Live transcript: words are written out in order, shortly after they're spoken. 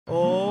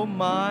Oh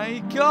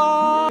my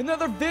god!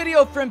 Another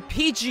video from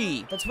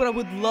PG! That's what I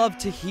would love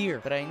to hear.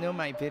 But I know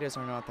my videos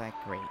are not that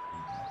great.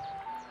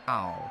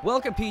 Ow.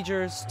 Welcome,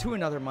 PGers, to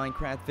another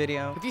Minecraft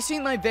video. Have you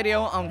seen my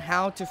video on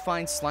how to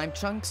find slime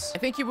chunks? I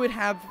think you would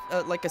have,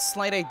 like, a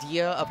slight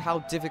idea of how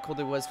difficult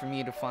it was for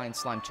me to find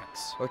slime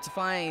chunks. Or to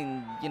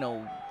find, you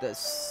know, the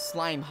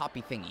slime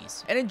hoppy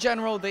thingies. And in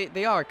general,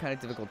 they are kind of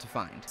difficult to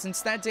find.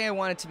 Since that day, I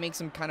wanted to make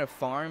some kind of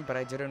farm, but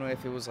I didn't know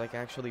if it was, like,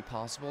 actually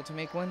possible to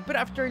make one. But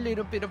after a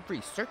little bit of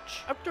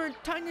research, after a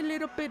tiny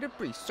little bit of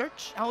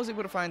research, I was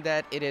able to find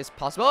that it is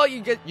possible. Oh,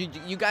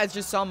 you guys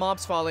just saw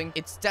mobs falling.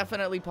 It's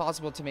definitely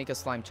possible to make a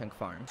slime chunk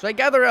farm. So I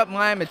gather up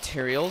my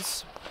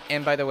materials,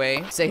 and by the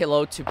way, say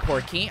hello to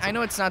Porky. I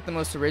know it's not the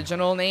most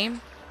original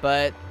name,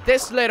 but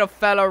this little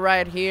fella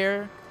right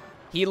here,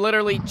 he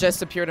literally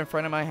just appeared in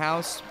front of my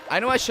house. I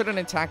know I shouldn't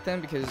attack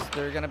them because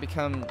they're gonna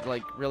become,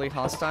 like, really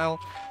hostile.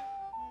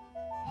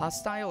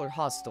 Hostile or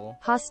hostile?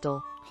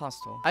 Hostile.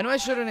 Hostile. I know I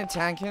shouldn't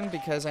attack him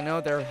because I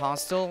know they're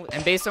hostile,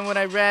 and based on what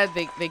I read,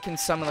 they can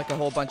summon, like, a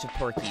whole bunch of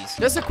Porkies.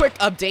 Just a quick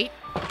update.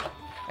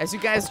 As you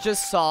guys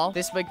just saw,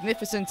 this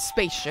magnificent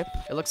spaceship,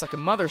 it looks like a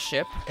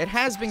mothership. It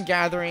has been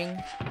gathering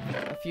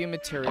a few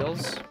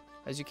materials.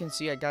 As you can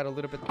see, I got a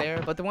little bit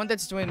there. But the one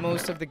that's doing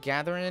most of the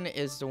gathering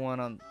is the one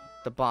on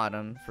the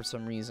bottom for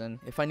some reason.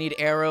 If I need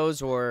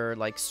arrows or,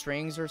 like,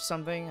 strings or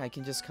something, I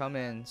can just come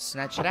and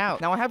snatch it out.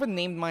 Now, I haven't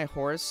named my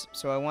horse,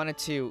 so I wanted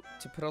to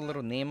put a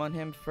little name on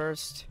him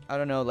first. I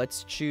don't know,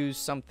 let's choose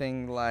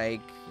something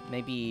like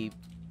maybe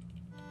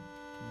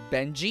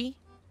Benji,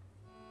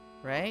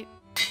 right?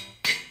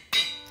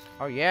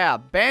 Oh yeah,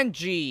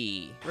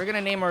 Benji! We're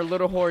gonna name our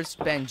little horse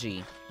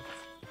Benji.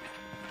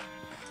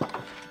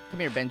 Come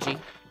here, Benji.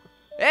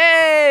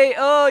 Hey!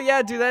 Oh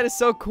yeah, dude, that is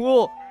so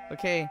cool.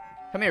 Okay,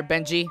 come here,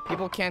 Benji.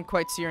 People can't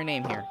quite see your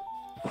name here.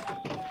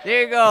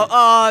 There you go.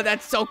 Oh,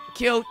 that's so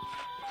cute.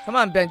 Come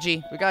on,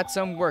 Benji. We got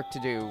some work to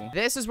do.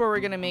 This is where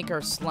we're gonna make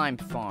our slime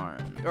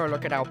farm. Oh,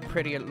 look at how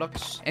pretty it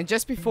looks. And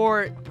just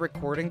before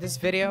recording this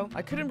video,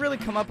 I couldn't really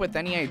come up with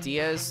any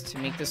ideas to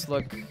make this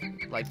look,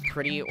 like,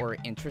 pretty or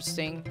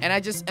interesting. And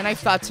I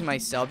thought to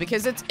myself,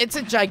 because it's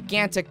a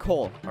gigantic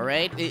hole, all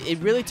right? It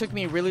really took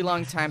me a really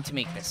long time to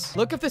make this.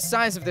 Look at the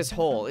size of this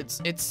hole.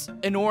 It's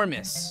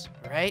enormous.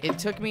 Right? It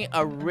took me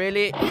a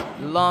really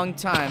long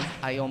time.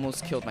 I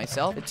almost killed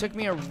myself. It took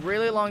me a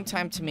really long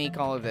time to make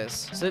all of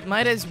this. So it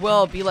might as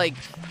well be like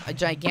a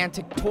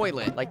gigantic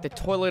toilet, like the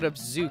toilet of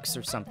Zooks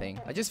or something.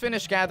 I just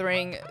finished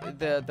gathering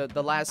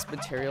the last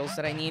materials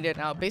that I needed.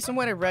 Now, based on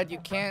what I read, you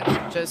can't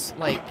just,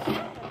 like,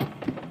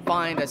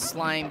 find a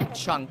slime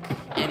chunk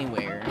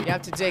anywhere. You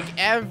have to dig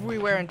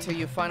everywhere until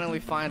you finally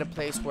find a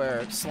place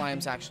where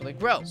slimes actually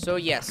grow. So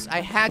yes,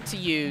 I had to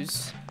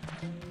use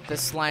the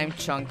slime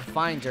chunk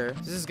finder.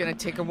 This is gonna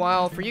take a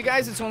while. For you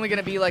guys, it's only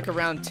gonna be like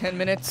around 10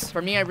 minutes.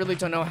 For me, I really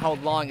don't know how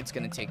long it's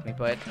gonna take me,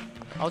 but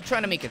I'll try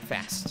to make it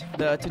fast.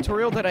 The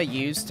tutorial that I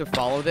used to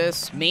follow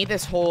this made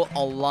this hole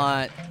a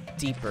lot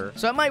deeper.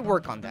 So I might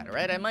work on that,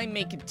 alright? I might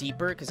make it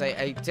deeper because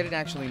I didn't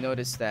actually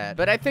notice that.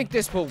 But I think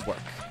this will work.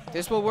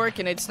 This will work,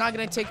 and it's not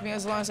gonna take me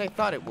as long as I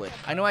thought it would.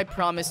 I know I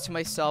promised to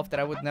myself that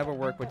I would never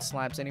work with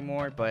slabs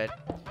anymore, but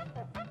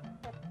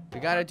we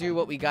gotta do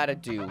what we gotta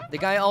do. The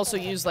guy also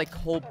used, like,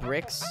 whole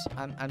bricks.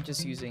 I'm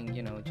just using,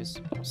 you know,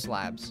 just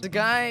slabs. The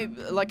guy,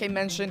 like I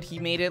mentioned, he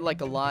made it, like,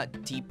 a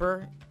lot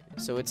deeper.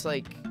 So it's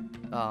like,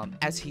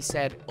 as he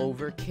said,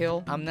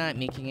 overkill. I'm not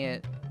making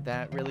it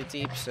that really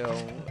deep, so,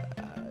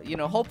 you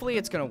know, hopefully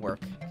it's gonna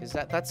work. Because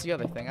that's the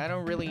other thing. I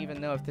don't really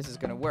even know if this is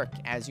gonna work,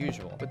 as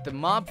usual. With the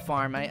mob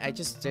farm, I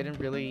just didn't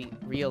really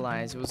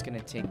realize it was gonna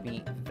take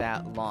me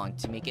that long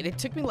to make it. It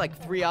took me, like,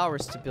 3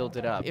 hours to build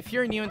it up. If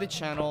you're new in the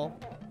channel,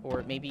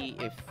 or maybe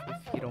if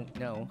you don't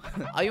know,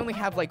 I only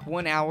have like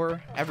 1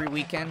 hour every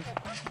weekend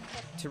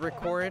to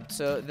record,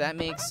 so that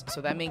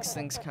makes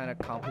things kind of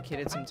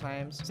complicated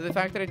sometimes. So the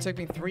fact that it took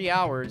me 3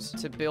 hours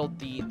to build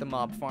the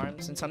mob farm,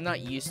 since I'm not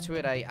used to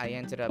it, I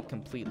ended up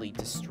completely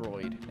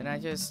destroyed. And I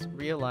just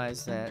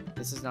realized that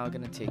this is now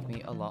gonna take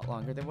me a lot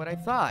longer than what I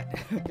thought.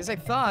 Because I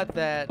thought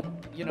that,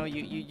 you know,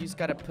 you just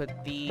gotta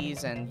put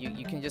these and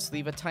you can just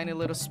leave a tiny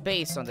little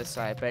space on the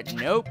side, but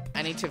nope.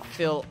 I need to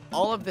fill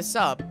all of this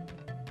up.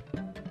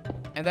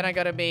 And then I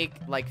gotta make,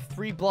 like,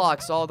 3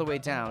 blocks all the way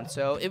down.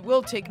 So it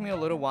will take me a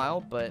little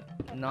while, but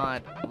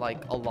not,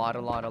 like, a lot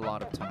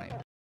of time.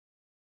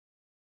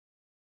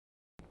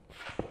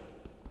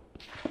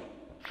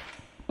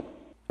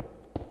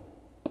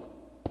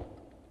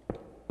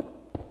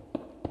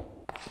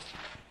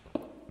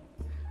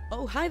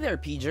 Oh, hi there,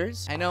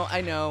 PGers.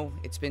 I know,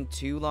 it's been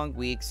 2 long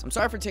weeks. I'm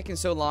sorry for taking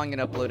so long in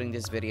uploading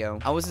this video.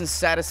 I wasn't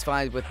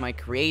satisfied with my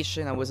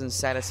creation. I wasn't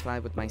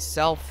satisfied with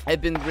myself.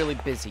 I've been really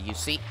busy, you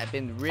see? I've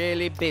been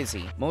really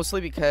busy.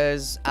 Mostly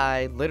because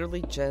I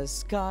literally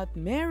just got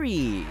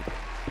married.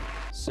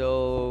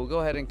 So go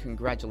ahead and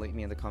congratulate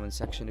me in the comment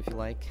section if you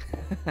like.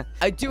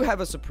 I do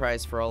have a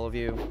surprise for all of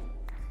you.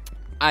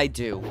 I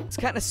do. It's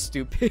kind of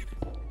stupid.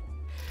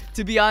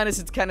 To be honest,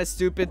 it's kind of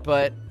stupid,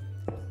 but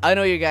I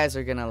know you guys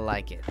are gonna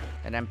like it.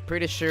 And I'm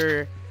pretty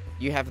sure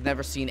You have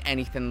never seen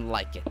anything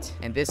like it.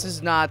 And this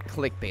is not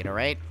clickbait,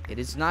 alright? It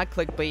is not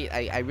clickbait.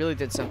 I really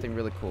did something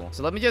really cool.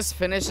 So let me just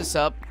finish this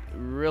up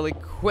really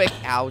quick.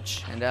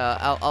 Ouch. And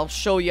I'll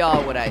show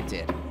y'all what I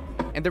did.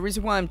 And the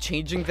reason why I'm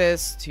changing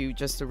this to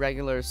just the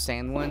regular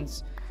sand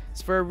ones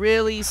is for a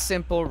really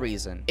simple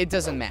reason. It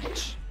doesn't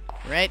match.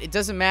 Right? It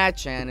doesn't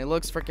match, and it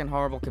looks freaking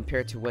horrible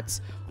compared to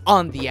what's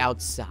on the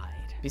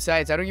outside.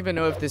 Besides, I don't even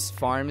know if this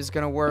farm is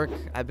gonna work.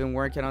 I've been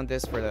working on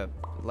this for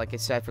like I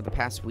said, for the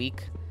past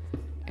week,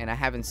 and I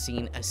haven't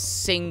seen a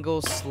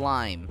single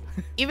slime.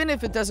 Even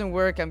if it doesn't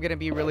work, I'm gonna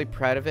be really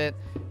proud of it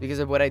because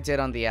of what I did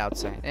on the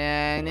outside.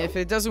 And if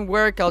it doesn't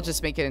work, I'll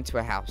just make it into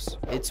a house.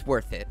 It's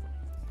worth it.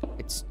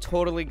 It's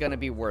totally gonna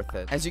be worth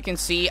it. As you can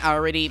see, I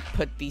already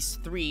put these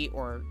 3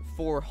 or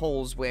 4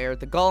 holes where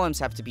the golems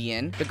have to be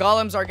in. The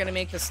golems are gonna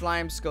make the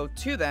slimes go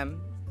to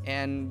them,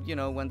 and you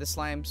know, when the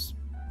slimes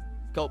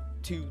go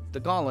to the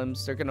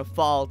golems, they're gonna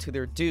fall to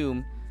their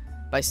doom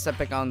by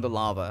stepping on the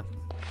lava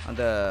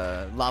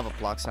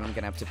blocks that I'm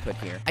gonna have to put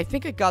here. I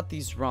think I got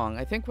these wrong.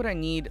 I think what I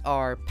need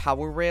are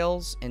power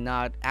rails and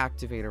not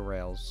activator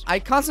rails. I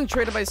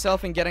concentrated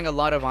myself in getting a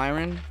lot of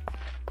iron,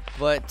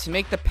 but to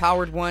make the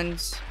powered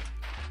ones,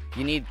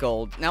 you need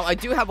gold. Now, I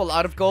do have a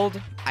lot of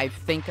gold. I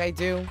think I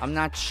do. I'm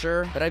not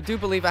sure, but I do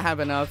believe I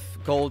have enough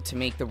gold to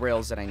make the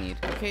rails that I need.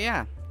 Okay,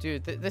 yeah.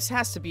 Dude, this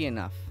has to be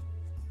enough.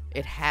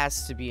 It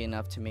has to be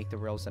enough to make the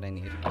rails that I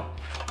need.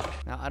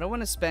 Now, I don't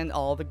want to spend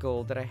all the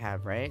gold that I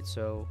have, right?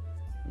 So,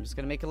 I'm just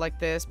going to make it like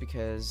this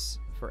because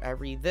for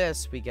every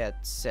this, we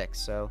get 6.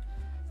 So,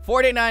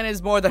 49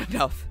 is more than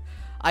enough.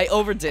 I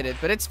overdid it,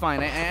 but it's fine.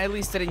 I at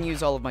least didn't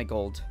use all of my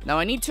gold. Now,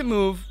 I need to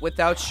move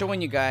without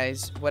showing you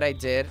guys what I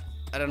did.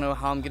 I don't know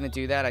how I'm going to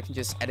do that. I can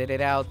just edit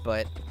it out,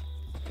 but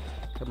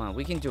come on,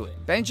 we can do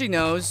it. Benji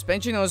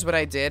knows what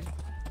I did.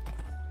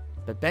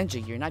 But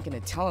Benji, you're not going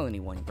to tell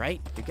anyone, right?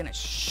 You're going to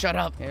shut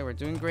up. Okay, we're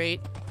doing great.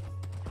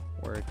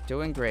 We're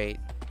doing great.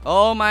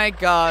 Oh my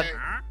god.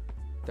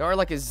 There are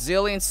like a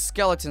zillion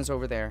skeletons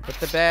over there. Put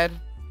the bed.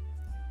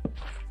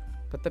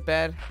 Put the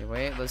bed. Okay,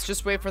 wait. Let's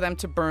just wait for them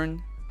to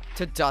burn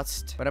to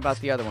dust. What about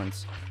the other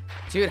ones?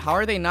 Dude, how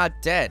are they not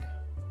dead?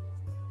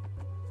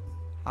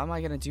 How am I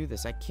going to do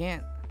this? I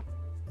can't.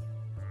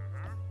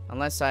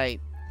 Unless I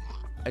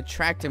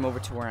attract him over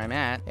to where I'm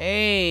at.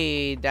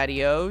 Hey,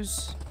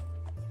 daddy-os.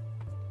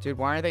 Dude,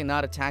 why are they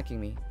not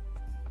attacking me?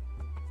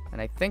 And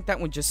I think that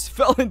one just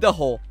fell in the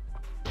hole.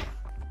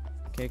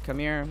 Okay, come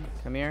here.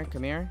 Come here.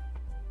 Come here.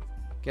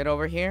 Get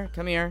over here.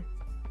 Come here.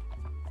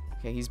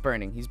 Okay, he's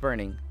burning. He's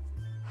burning.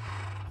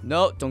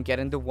 No, don't get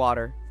in the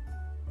water.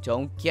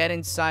 Don't get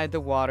inside the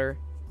water.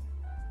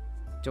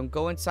 Don't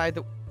go inside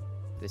the...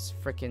 This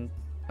freaking...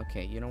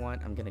 Okay, you know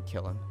what? I'm gonna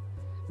kill him.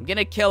 I'm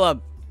gonna kill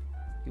him.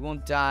 He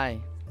won't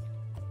die.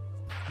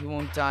 He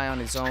won't die on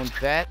his own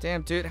bet.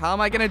 Damn, dude. How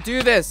am I gonna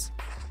do this?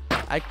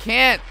 I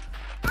can't.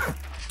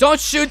 Don't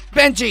shoot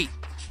Benji.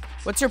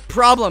 What's your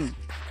problem?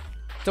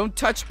 Don't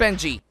touch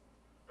Benji.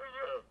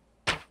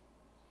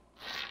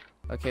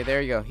 Okay,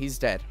 there you go. He's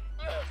dead.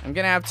 I'm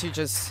gonna have to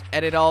just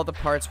edit all the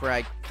parts where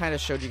I kind of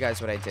showed you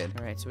guys what I did.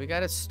 Alright, so we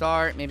gotta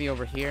start maybe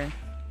over here.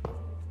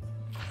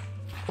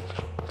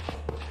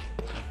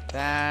 Like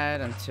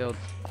that until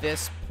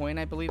this point,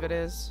 I believe it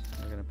is.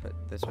 We're gonna put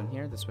this one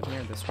here, this one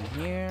here, this one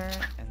here,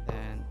 and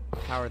then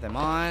power them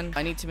on.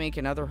 I need to make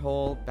another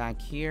hole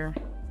back here.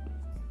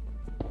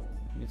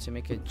 Need to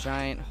make a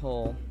giant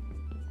hole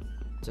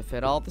to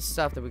fit all the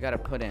stuff that we gotta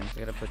put in.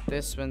 We gotta put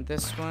this one,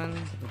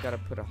 we gotta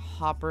put a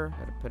hopper,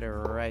 gotta put it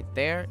right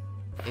there.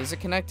 Is it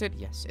connected?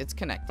 Yes, it's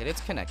connected.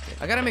 It's connected.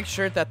 I gotta make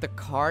sure that the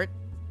cart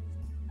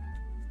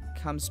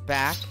comes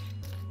back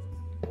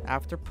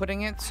after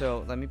putting it.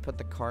 So let me put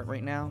the cart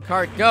right now.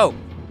 Cart, go!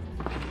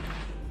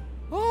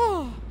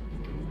 Oh!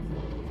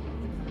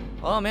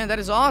 Oh man, that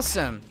is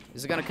awesome.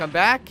 Is it gonna come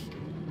back?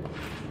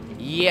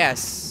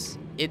 Yes,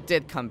 it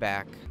did come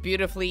back.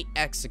 Beautifully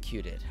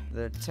executed.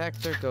 The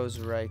detector goes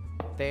right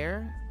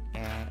there.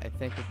 And I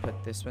think we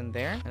put this one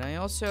there. And I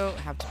also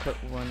have to put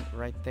one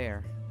right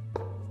there.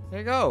 There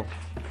you go.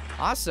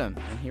 Awesome.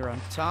 And here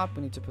on top,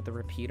 we need to put the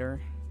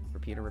repeater.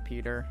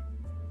 Repeater.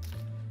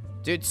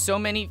 Dude, so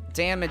many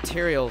damn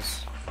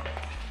materials.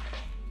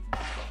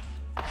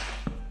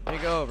 There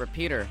you go,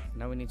 repeater.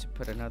 Now we need to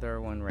put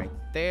another one right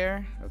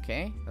there.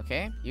 Okay.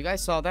 You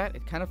guys saw that?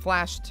 It kind of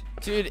flashed.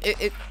 Dude,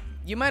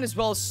 you might as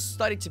well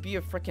study to be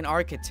a freaking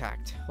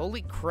architect.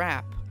 Holy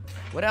crap.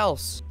 What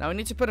else? Now we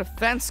need to put a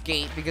fence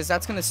gate because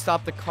that's gonna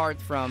stop the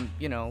cart from,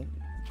 you know,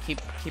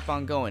 keep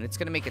on going. It's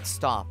gonna make it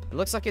stop. It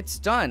looks like it's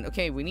done.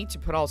 Okay, we need to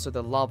put also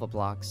the lava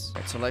blocks.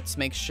 Right, so let's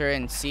make sure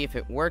and see if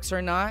it works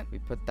or not. We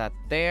put that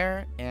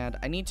there, and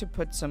I need to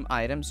put some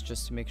items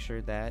just to make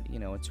sure that, you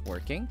know, it's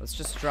working. Let's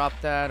just drop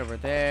that over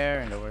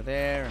there, and over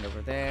there, and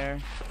over there.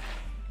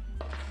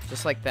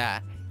 Just like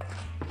that.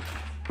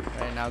 All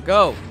right, now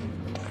go.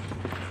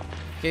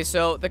 Okay,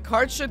 so the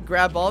cart should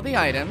grab all the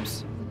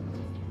items.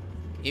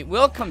 It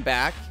will come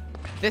back.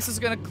 This is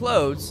gonna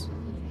close.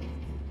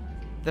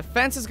 The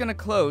fence is gonna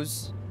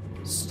close,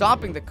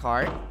 stopping the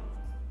cart.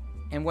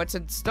 And once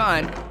it's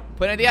done,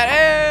 Put it in the attic.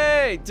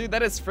 Hey! Dude,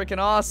 that is freaking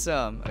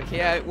awesome. Okay,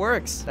 yeah, it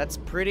works. That's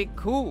pretty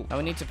cool. Now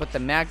we need to put the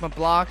magma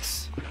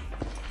blocks.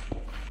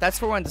 That's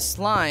for when the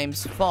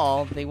slimes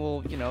fall. They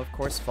will, you know, of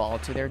course, fall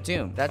to their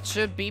doom. That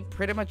should be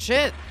pretty much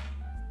it.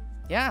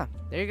 Yeah,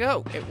 there you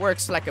go. It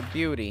works like a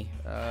beauty.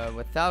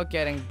 Without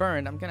getting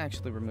burned, I'm gonna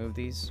actually remove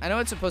these. I know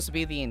it's supposed to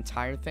be the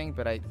entire thing,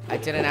 but I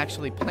didn't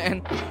actually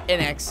plan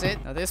an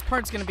exit. Now this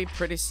part's gonna be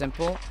pretty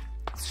simple.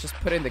 Let's just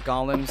put in the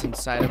golems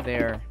inside of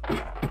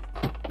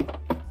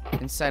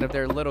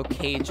their little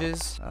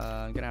cages.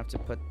 I'm gonna have to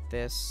put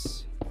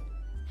this,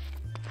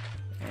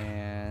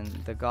 and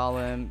the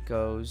golem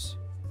goes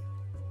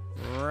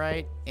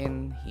right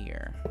in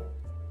here.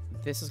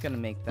 This is gonna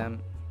make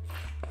them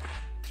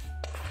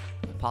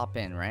pop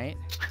in, right?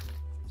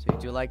 So you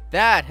do like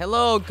that.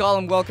 Hello,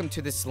 golem, welcome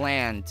to this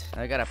land.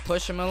 I gotta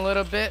push him a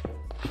little bit.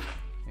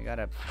 I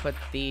gotta put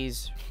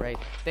these right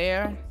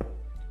there.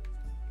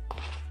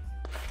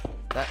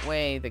 That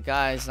way the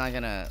guy's not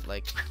gonna,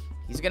 like,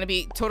 he's gonna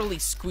be totally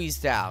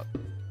squeezed out.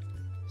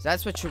 So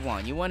that's what you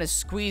want. You want to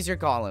squeeze your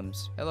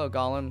golems. Hello,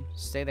 golem.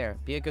 Stay there.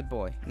 Be a good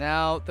boy.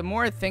 Now, the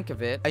more I think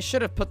of it, I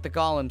should have put the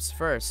golems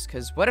first,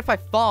 because what if I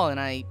fall and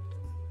I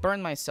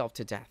burn myself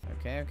to death?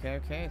 Okay.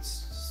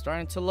 It's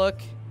starting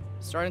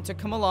to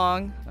come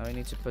along. Now I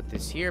need to put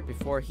this here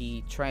before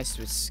he tries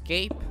to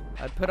escape.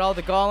 I put all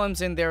the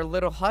golems in their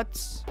little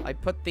huts. I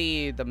put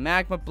the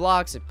magma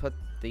blocks. I put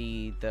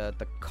the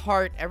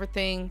cart.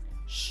 Everything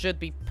should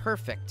be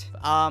perfect.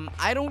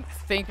 I don't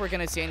think we're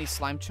gonna see any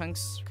slime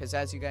chunks, because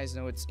as you guys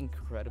know, it's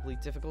incredibly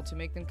difficult to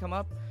make them come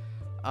up.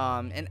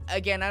 And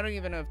again, I don't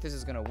even know if this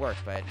is gonna work,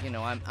 but you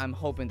know, I'm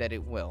hoping that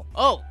it will.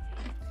 Oh,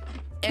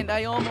 and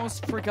I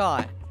almost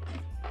forgot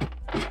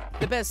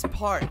the best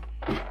part.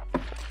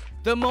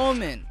 The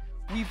moment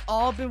we've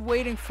all been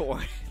waiting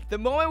for. The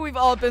moment we've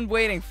all been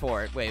waiting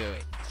for. Wait.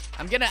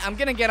 I'm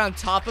gonna get on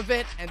top of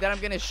it, and then I'm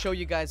gonna show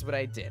you guys what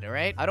I did,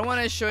 alright? I don't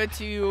want to show it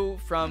to you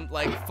from,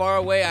 like, far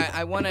away.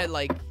 I want to,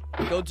 like,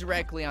 go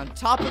directly on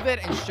top of it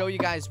and show you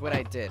guys what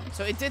I did.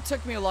 So it did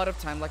took me a lot of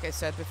time, like I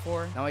said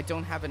before. Now I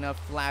don't have enough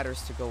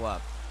ladders to go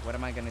up. What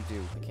am I gonna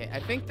do? Okay, I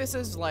think this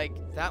is,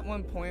 like, that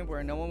one point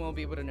where no one will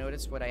be able to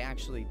notice what I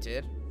actually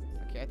did.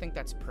 Okay, I think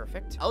that's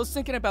perfect. I was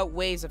thinking about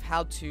ways of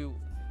how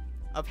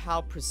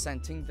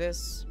presenting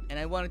this, and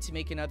I wanted to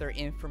make another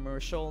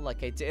infomercial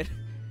like I did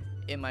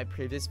in my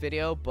previous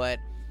video, but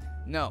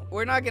no,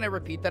 we're not gonna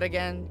repeat that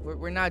again.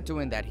 We're not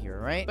doing that here,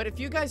 right? But if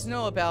you guys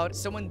know about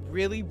someone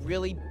really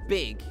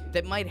big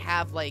that might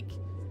have, like,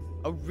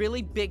 a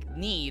really big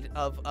need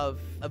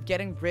of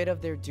getting rid of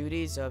their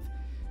duties, of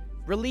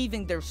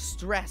relieving their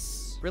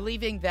stress,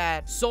 relieving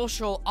that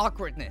social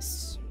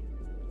awkwardness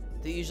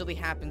that usually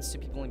happens to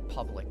people in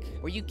public,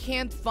 where you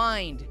can't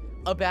find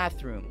a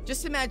bathroom.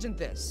 Just imagine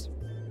this.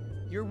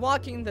 You're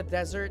walking in the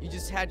desert, you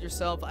just had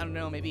yourself, I don't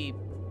know, maybe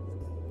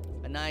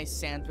a nice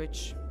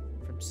sandwich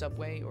from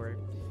Subway or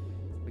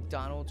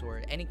McDonald's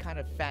or any kind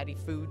of fatty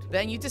food.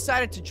 Then you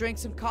decided to drink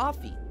some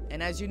coffee.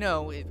 And as you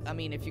know,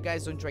 if you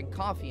guys don't drink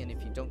coffee, and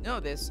if you don't know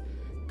this,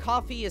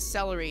 coffee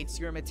accelerates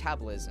your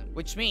metabolism,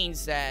 which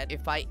means that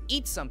if I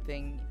eat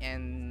something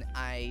and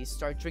I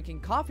start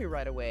drinking coffee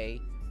right away,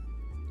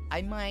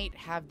 I might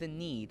have the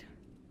need.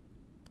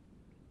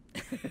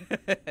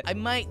 I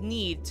might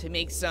need to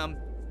make some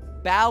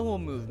bowel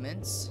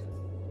movements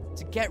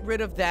to get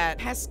rid of that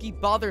pesky,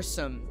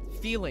 bothersome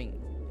feeling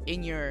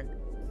in your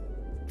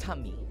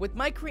tummy. With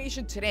my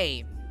creation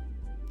today,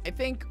 I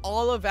think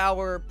all of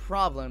our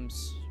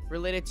problems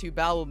related to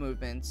bowel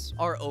movements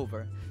are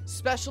over.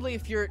 Especially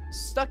if you're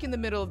stuck in the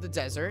middle of the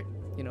desert,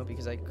 you know,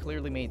 because I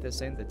clearly made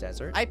this in the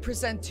desert. I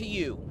present to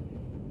you,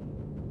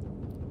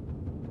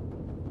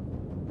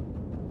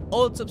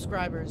 old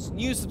subscribers,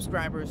 new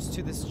subscribers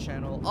to this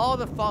channel, all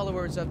the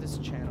followers of this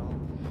channel,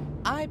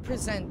 I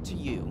present to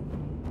you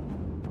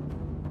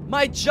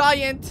my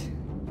giant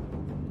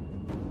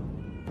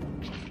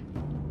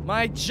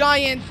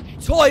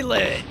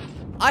toilet.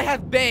 I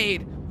have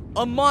made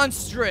a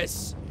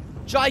monstrous,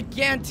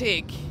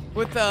 gigantic,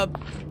 with a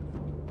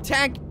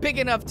tank big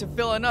enough to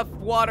fill enough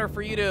water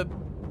for you to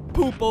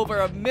poop over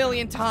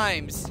 1,000,000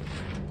 times.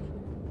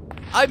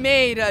 I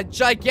made a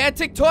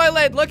gigantic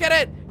toilet. Look at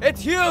it.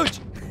 It's huge.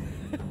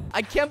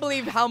 I can't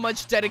believe how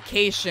much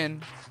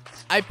dedication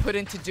I put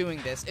into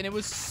doing this, and it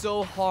was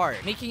so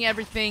hard. Making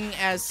everything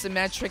as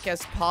symmetric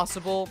as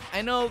possible.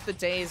 I know the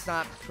day is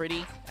not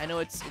pretty. I know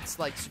it's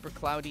like super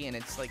cloudy, and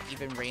it's like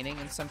even raining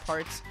in some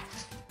parts.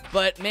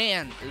 But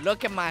man,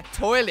 look at my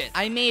toilet.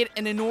 I made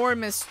an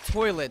enormous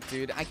toilet,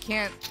 dude. I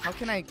can't, how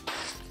can I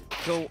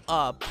go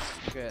up?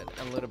 Good,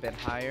 a little bit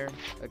higher.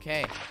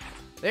 Okay,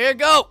 there you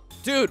go.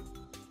 Dude,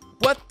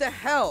 what the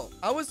hell?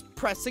 I was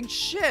pressing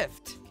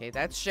shift. Okay,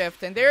 that's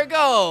shift, and there you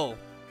go.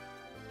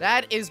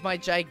 That is my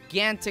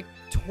gigantic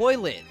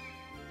toilet.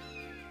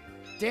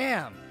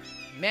 Damn.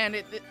 Man,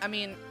 I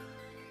mean,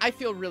 I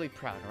feel really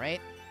proud, right?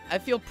 I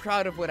feel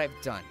proud of what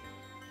I've done.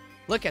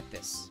 Look at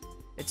this.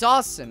 It's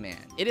awesome,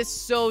 man. It is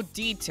so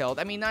detailed.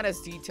 I mean, not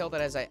as detailed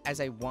as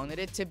I wanted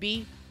it to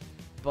be,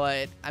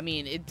 but I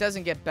mean, it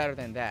doesn't get better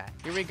than that.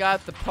 Here we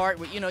got the part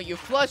where, you know, you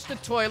flush the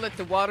toilet,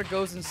 the water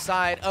goes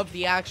inside of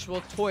the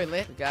actual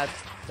toilet. We got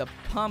the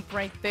pump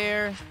right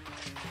there.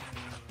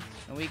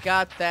 And we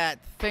got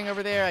that thing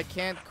over there. I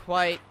can't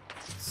quite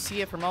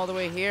see it from all the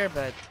way here,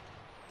 but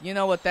you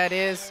know what that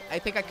is. I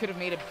think I could have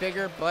made it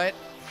bigger, but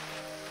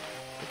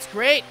it's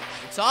great.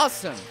 It's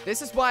awesome.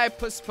 This is why I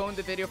postponed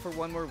the video for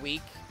one more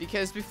week,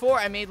 because before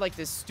I made like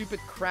this stupid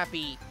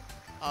crappy,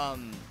 I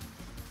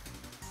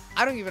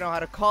don't even know how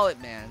to call it,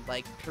 man.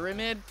 Like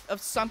pyramid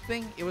of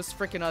something. It was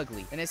freaking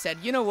ugly. And I said,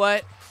 you know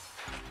what?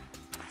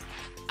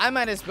 I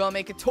might as well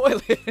make a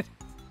toilet.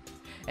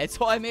 And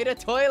so I made a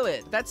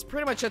toilet. That's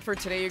pretty much it for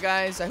today, you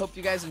guys. I hope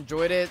you guys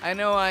enjoyed it. I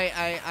know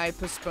I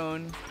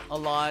postponed a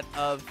lot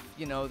of,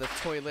 you know, the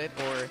toilet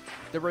or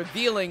the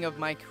revealing of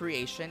my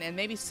creation. And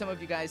maybe some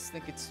of you guys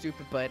think it's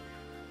stupid, but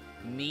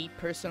me,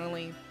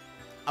 personally,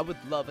 I would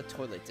love a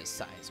toilet this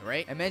size,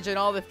 right? Imagine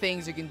all the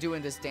things you can do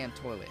in this damn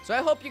toilet. So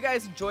I hope you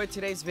guys enjoyed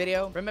today's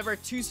video. Remember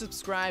to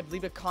subscribe,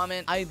 leave a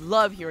comment. I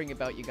love hearing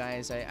about you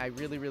guys. I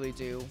really, really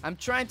do. I'm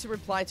trying to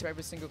reply to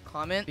every single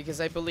comment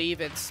because I believe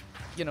it's,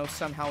 you know,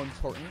 somehow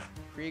important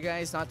for you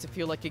guys not to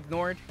feel like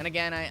ignored. And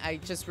again, I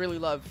just really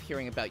love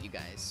hearing about you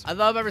guys. I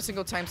love every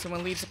single time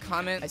someone leaves a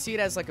comment. I see it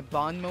as like a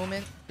bond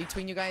moment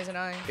between you guys and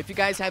I. If you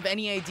guys have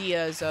any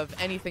ideas of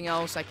anything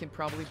else I can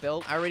probably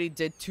build, I already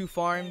did 2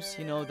 farms,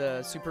 you know,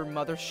 the super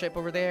mothership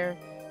over there.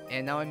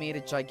 And now I made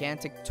a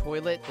gigantic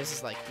toilet. This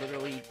is like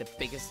literally the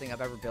biggest thing I've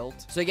ever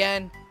built. So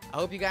again, I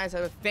hope you guys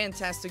have a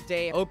fantastic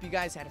day. I hope you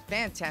guys had a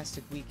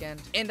fantastic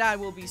weekend. And I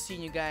will be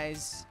seeing you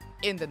guys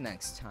in the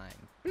next time.